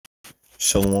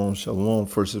Shalom, shalom.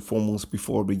 First and foremost,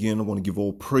 before I begin, I want to give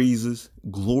all praises,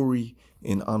 glory,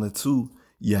 and honor to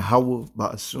Yahweh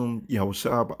Ba'ashum,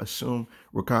 Yahushua Ba'ashum,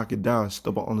 Rakakadah.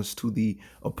 Double honors to the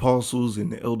apostles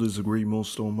and the elders of great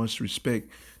millstone. Much respect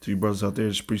to you brothers out there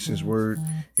that's preaching his word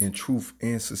in truth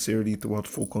and sincerity throughout the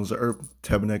four corners of earth.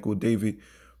 Tabernacle of David,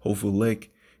 Hopeful Elect,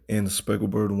 and the speckled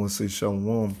bird. I want to say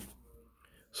shalom.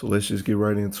 So let's just get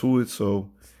right into it. So,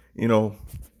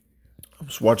 I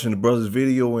was watching the brother's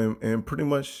video and pretty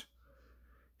much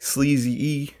Sleazy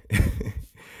E,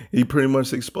 he pretty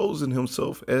much exposing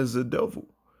himself as the devil.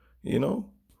 You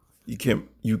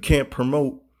can't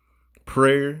promote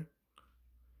prayer,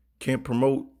 can't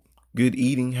promote good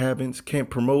eating habits, can't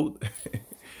promote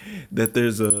that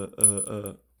there's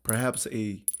perhaps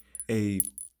a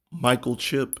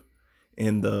microchip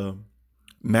in the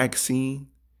vaccine,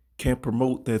 can't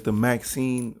promote that the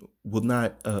vaccine will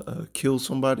not kill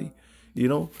somebody.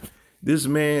 This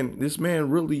man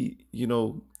really,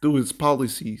 through his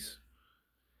policies,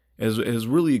 has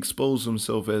really exposed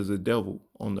himself as a devil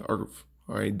on the earth.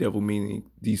 All right, devil meaning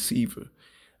deceiver.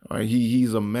 All right,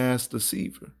 he's a mass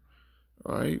deceiver.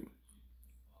 All right,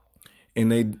 and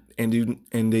they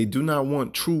do not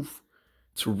want truth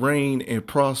to reign and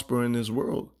prosper in this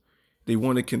world. They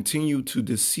want to continue to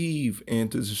deceive and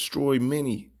to destroy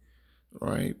many. All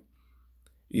right,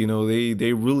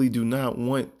 they really do not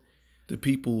want the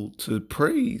people to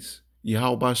praise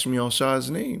Yahweh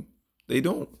Shemiah's name. They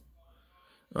don't.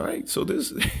 All right. So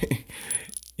this,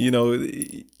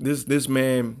 this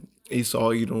man, Esau,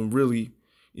 really,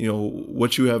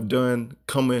 what you have done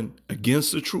coming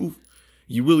against the truth,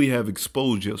 you really have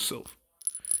exposed yourself.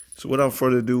 So without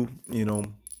further ado,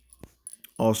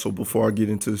 also before I get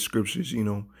into the scriptures,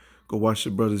 go watch the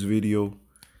brother's video.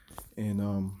 And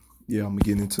yeah, I'm gonna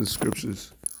get into the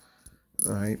scriptures.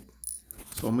 All right.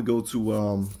 So I'm going to go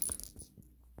to,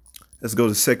 let's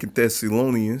go to 2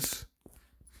 Thessalonians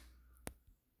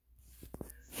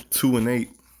 2:8.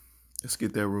 Let's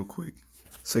get that real quick.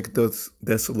 2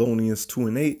 Thessalonians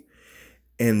 2:8.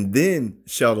 And then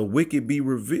shall the wicked be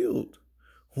revealed,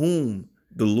 whom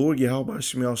the Lord Yahweh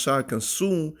Shemiah shall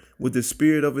consume with the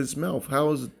spirit of his mouth.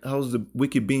 How is the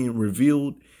wicked being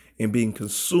revealed and being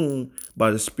consumed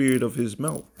by the spirit of his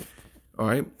mouth? All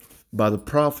right. By the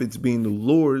prophets being the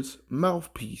Lord's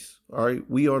mouthpiece. All right.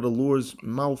 We are the Lord's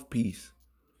mouthpiece.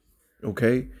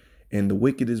 Okay. And the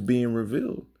wicked is being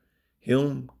revealed.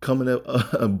 Him coming up,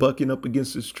 bucking up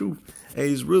against his truth. Hey,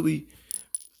 he's really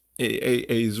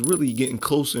getting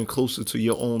closer and closer to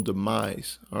your own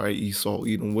demise. All right, Esau,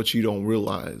 even what you don't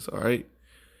realize. All right.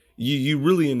 You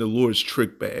really in the Lord's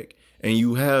trick bag, and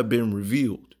you have been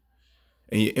revealed.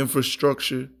 And your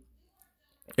infrastructure,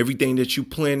 everything that you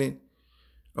planted,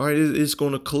 all right, it's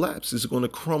going to collapse. It's going to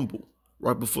crumble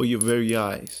right before your very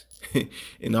eyes.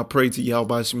 And I pray to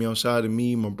Yahweh Shemiah, to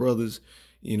me, my brothers,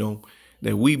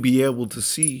 that we be able to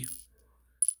see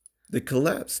the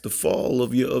collapse, the fall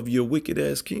of your wicked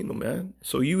ass kingdom, man.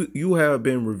 So you have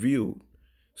been revealed.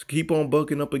 So keep on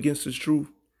bucking up against this truth.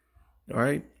 All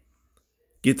right.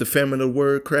 Get the famine of the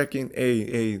word cracking.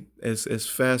 As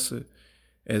faster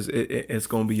as it's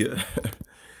going to be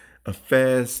a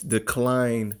fast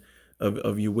decline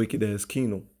of your wicked ass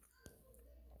kingdom.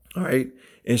 All right.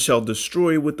 And shall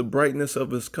destroy with the brightness of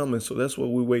his coming. So that's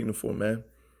what we're waiting for, man.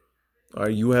 All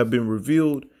right. You have been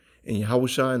revealed, and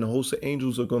Yahushua and the host of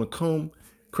angels are going to come,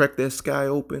 crack that sky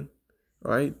open.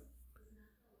 All right.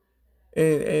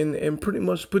 And pretty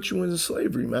much put you into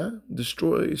slavery, man.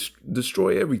 Destroy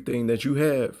everything that you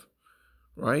have.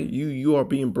 Right. You are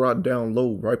being brought down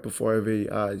low right before our very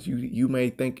eyes. You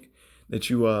may think that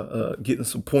you are getting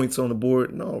some points on the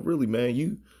board. No, really, man,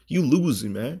 you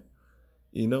losing, man.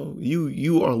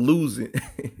 You are losing.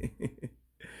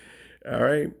 All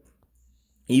right.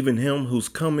 Even him who's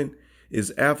coming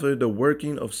is after the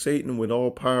working of Satan with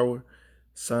all power,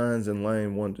 signs, and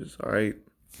lying wonders. All right.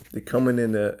 They're coming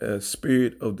in the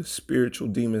spirit of the spiritual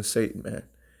demon Satan, man.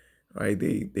 All right.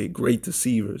 They great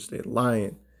deceivers. They're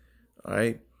lying. All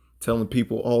right. Telling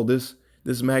people, oh, this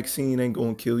vaccine ain't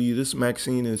gonna kill you. This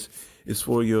vaccine is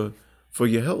for your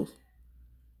health.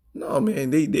 No, man,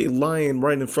 they lying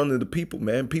right in front of the people,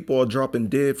 man. People are dropping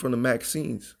dead from the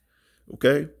vaccines.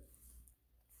 Okay.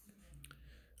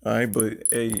 All right, but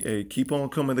hey, keep on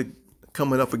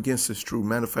coming up against this truth.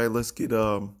 Matter of fact, let's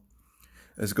go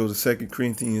to 2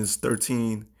 Corinthians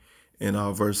 13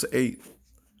 and verse 8.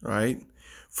 All right.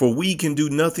 For we can do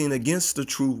nothing against the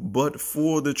truth, but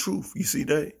for the truth. You see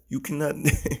that? You cannot.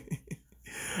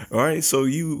 All right. So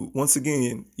once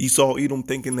again, Esau Edom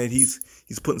thinking that he's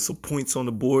putting some points on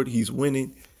the board. He's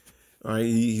winning. All right.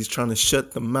 He's trying to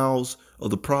shut the mouths of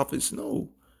the prophets.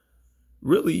 No,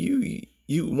 really,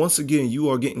 once again, you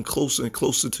are getting closer and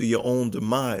closer to your own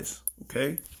demise.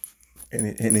 Okay.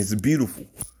 And it's beautiful.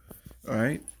 All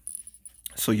right.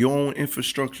 So your own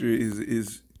infrastructure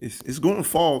is going to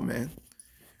fall, man.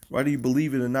 Whether you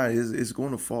believe it or not, it's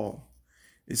going to fall.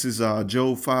 This is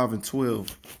Job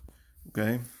 5:12.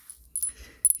 Okay.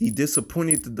 He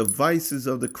disappointed the devices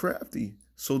of the crafty,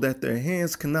 so that their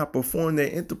hands cannot perform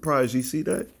their enterprise. You see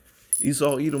that?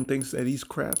 Esau Edom thinks that he's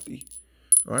crafty.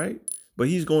 All right. But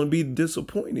he's going to be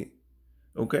disappointed.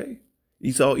 Okay.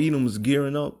 Esau Edom is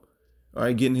gearing up. All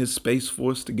right. Getting his space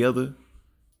force together.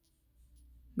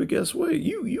 But guess what?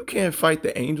 You can't fight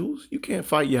the angels. You can't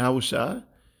fight Yahushua.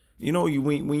 You know,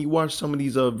 when you watch some of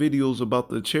these videos about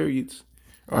the chariots,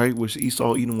 all right, which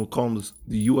Esau Edom will call them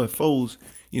the UFOs,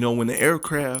 you know, when the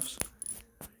aircrafts,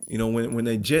 you know, when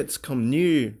the jets come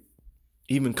near,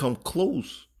 even come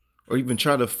close, or even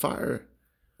try to fire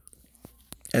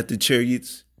at the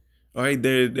chariots, all right,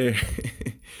 their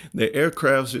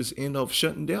aircrafts just end up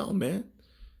shutting down, man,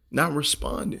 not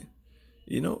responding,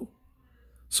 you know.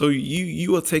 So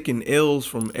you are taking L's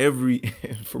from every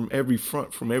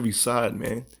front, from every side,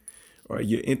 man. All right,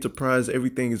 your enterprise,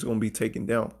 everything is going to be taken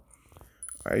down.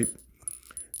 All right,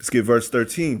 let's get verse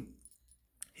 13.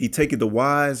 He taketh the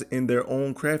wise in their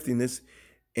own craftiness,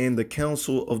 and the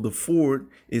counsel of the forward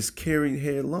is carried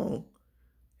headlong.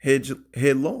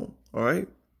 Headlong. All right,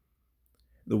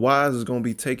 the wise is going to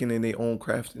be taken in their own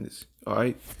craftiness. All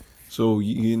right, so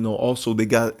you know, also they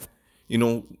got, you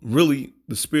know, really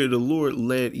the Spirit of the Lord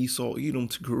led Esau Edom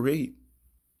to create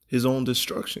his own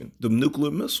destruction, the nuclear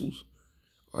missiles.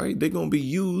 All right, they're going to be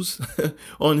used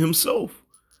on himself.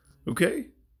 Okay.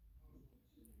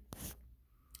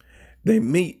 They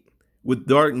meet with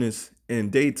darkness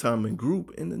in daytime and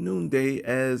group in the noonday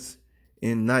as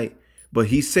in night. But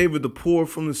he savored the poor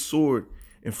from the sword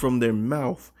and from their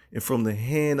mouth and from the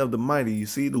hand of the mighty. You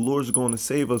see, the Lord's going to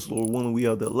save us, Lord, when we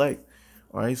are the elect.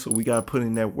 All right, so we got to put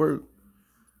in that work.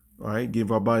 All right,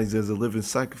 give our bodies as a living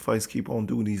sacrifice. Keep on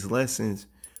doing these lessons.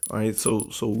 All right, so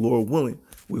Lord willing,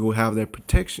 we will have that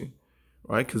protection.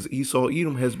 All right, because Esau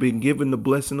Edom has been given the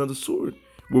blessing of the sword.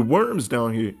 We're worms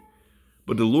down here.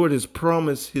 But the Lord has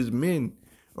promised his men,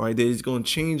 all right, that he's going to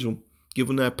change them, give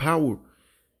them that power,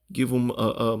 give them,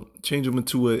 change them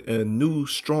into a new,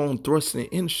 strong, thrusting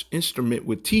instrument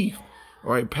with teeth,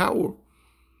 all right, power.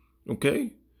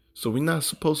 Okay, so we're not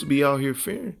supposed to be out here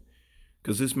fearing,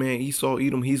 because this man Esau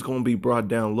Edom, he's going to be brought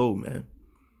down low, man.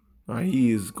 All right,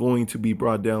 he is going to be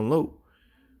brought down low.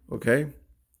 Okay,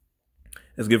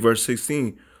 let's get verse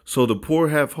 16. So the poor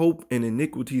have hope, and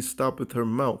iniquity stoppeth her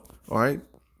mouth. All right.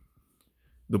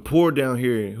 The poor down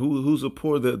here, who's the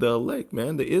poor? The elect,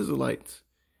 man, the Israelites.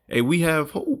 Hey, we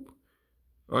have hope.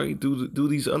 All right, do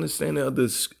these understanding of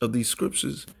these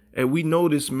scriptures. And we know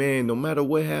this man, no matter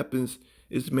what happens,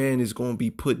 this man is going to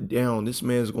be put down. This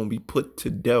man is going to be put to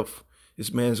death.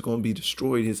 This man is going to be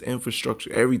destroyed. His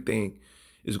infrastructure, everything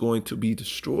is going to be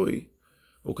destroyed.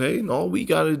 Okay, and all we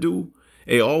got to do,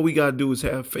 all we got to do is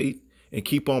have faith and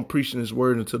keep on preaching his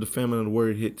word until the famine of the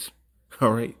word hits.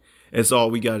 All right, that's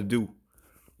all we got to do.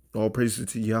 All praises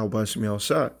to Yahweh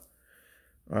Shemiah.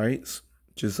 All right.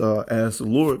 Just ask the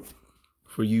Lord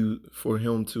for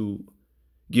him to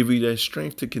give you that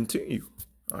strength to continue.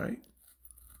 All right.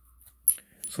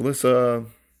 So let's go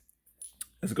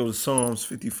to Psalms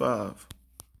 55.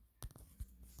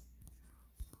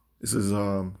 This is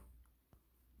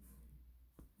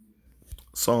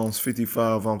Psalms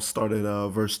 55. I'm started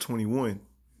verse 21.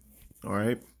 All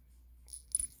right.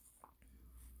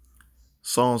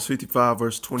 Psalms 55,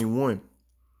 verse 21.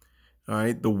 All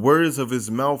right. The words of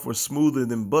his mouth were smoother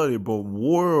than butter, but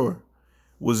war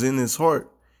was in his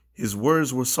heart. His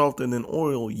words were softer than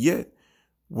oil, yet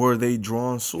were they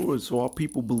drawn swords. So our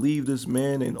people believe this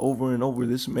man, and over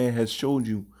this man has showed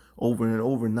you over and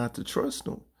over not to trust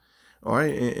him. All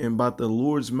right. And by the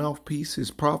Lord's mouthpiece,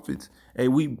 his prophets, hey,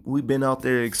 we've been out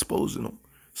there exposing them,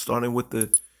 starting with the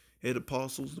head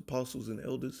apostles, the apostles and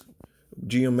elders,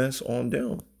 GMS on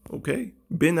down. Okay,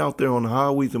 been out there on the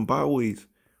highways and byways,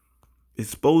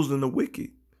 exposing the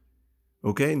wicked.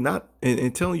 Okay, not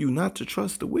and telling you not to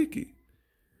trust the wicked,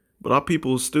 but our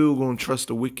people are still going to trust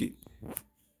the wicked,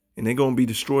 and they're going to be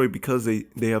destroyed because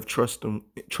they have trust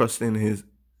in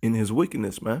his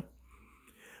wickedness, man.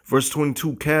 Verse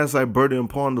 22: Cast thy burden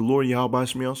upon the Lord Yahweh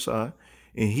Shemiah,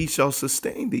 and he shall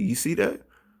sustain thee. You see that?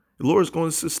 The Lord is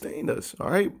going to sustain us. All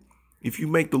right, if you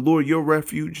make the Lord your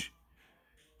refuge.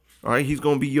 All right, he's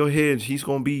going to be your hedge. He's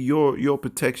going to be your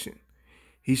protection.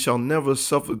 He shall never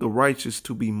suffer the righteous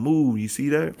to be moved. You see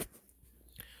that?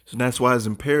 So that's why it's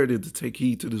imperative to take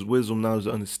heed to this wisdom, knowledge,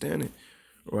 and understanding,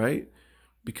 right?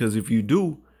 Because if you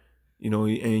do, you know,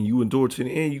 and you endure to the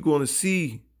end, you're going to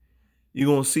see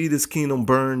this kingdom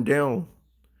burn down.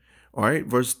 All right,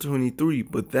 verse 23,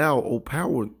 but thou, O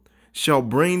power, shall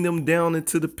bring them down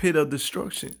into the pit of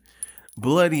destruction.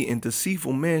 Bloody and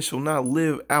deceitful man shall not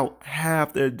live out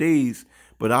half their days,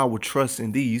 but I will trust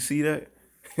in thee. You see that?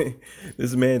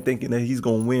 This man thinking that he's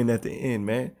going to win at the end,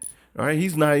 man. All right,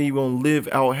 he's not even going to live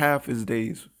out half his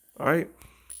days. All right,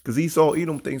 because Esau,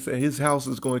 Edom thinks that his house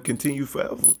is going to continue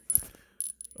forever.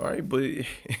 All right, but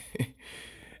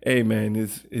hey, man,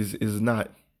 it's not.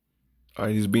 All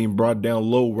right, he's being brought down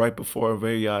low right before our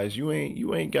very eyes. You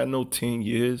ain't got no 10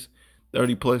 years,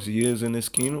 30 plus years in this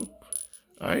kingdom.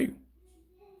 All right,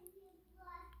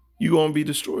 you gonna be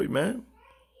destroyed, man.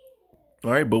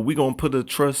 All right, but we gonna put a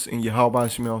trust in Yahweh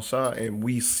Shemel, and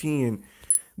we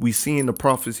seeing the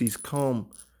prophecies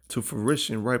come to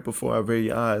fruition right before our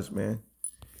very eyes, man.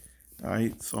 All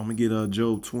right, so I'm gonna get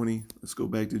Job 20. Let's go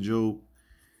back to Job.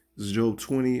 This is Job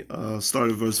 20,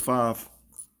 start at verse 5.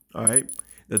 All right,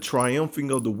 the triumphing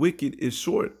of the wicked is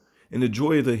short, and the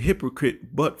joy of the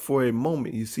hypocrite but for a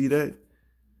moment. You see that?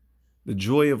 The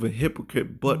joy of a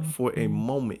hypocrite but for a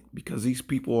moment, because these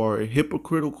people are a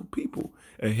hypocritical people,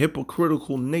 a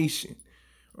hypocritical nation.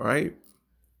 All right,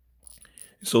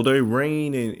 so their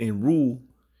reign and rule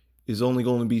is only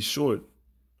going to be short.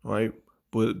 All right,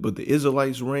 but the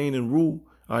Israelites' reign and rule,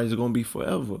 all right, is going to be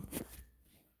forever.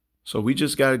 So we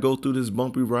just got to go through this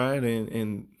bumpy ride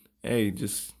and hey,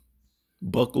 just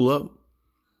buckle up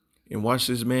and watch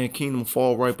this man kingdom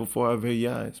fall right before our very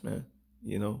eyes, man.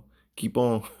 You know, keep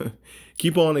on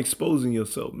exposing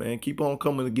yourself, man. Keep on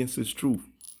coming against this truth.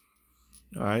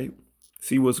 All right,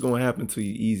 see what's going to happen to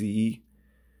you, Easy.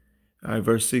 All right,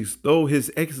 verse 6, though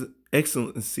his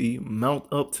excellency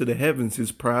mount up to the heavens,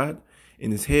 his pride,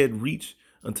 and his head reach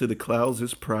unto the clouds,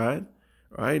 his pride.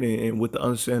 All right, and with the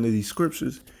understanding of these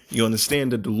scriptures, you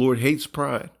understand that the Lord hates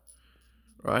pride.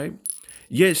 Right?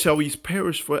 Yet shall he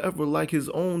perish forever like his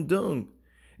own dung.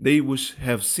 They which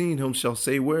have seen him shall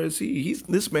say, where is he?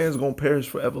 This man's going to perish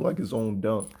forever like his own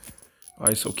dung. All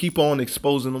right, so keep on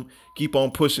exposing him. Keep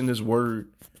on pushing this word.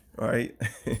 All right?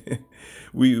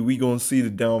 we going to see the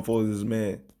downfall of this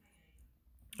man.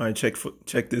 All right,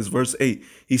 check this. Verse 8.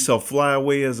 He shall fly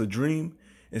away as a dream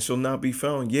and shall not be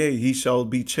found. Yea, he shall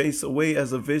be chased away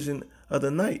as a vision of the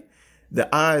night.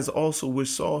 The eyes also which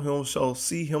saw him shall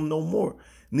see him no more.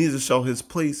 Neither shall his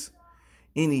place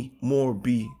any more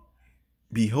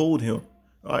behold him.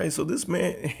 All right, so this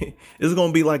man is going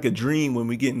to be like a dream when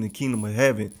we get in the kingdom of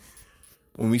heaven.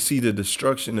 When we see the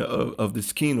destruction of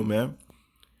this kingdom, man.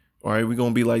 All right, we're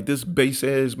going to be like, this base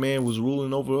ass man was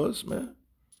ruling over us, man.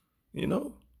 You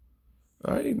know?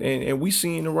 All right, and we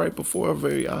seeing it right before our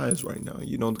very eyes right now.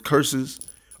 You know, the curses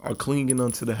are clinging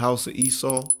unto the house of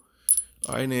Esau.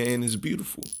 All right, and it's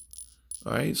beautiful.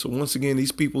 All right, so once again,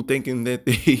 these people thinking that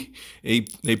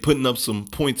they putting up some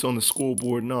points on the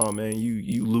scoreboard. No, man,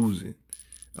 you losing.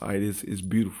 All right, it's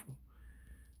beautiful.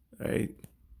 All right,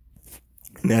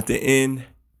 and at the end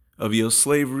of your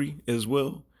slavery as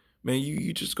well, man,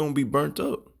 you just gonna be burnt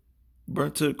up,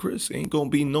 burnt to the crisp. Ain't gonna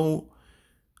be no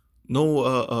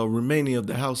remaining of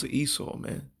the house of Esau,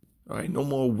 man. All right, no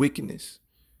more wickedness.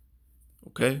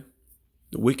 Okay,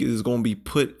 the wicked is gonna be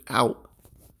put out.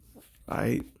 All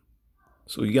right,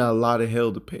 so you got a lot of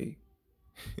hell to pay.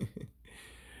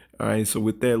 All right, so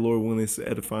with that, Lord willing, it's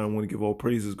edifying. I want to give all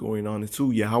praises going on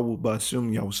to Yahweh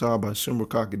Bashem, Yahushua Bashem,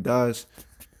 Rakakadash.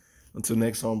 Until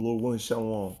next time, Lord willing,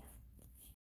 shalom.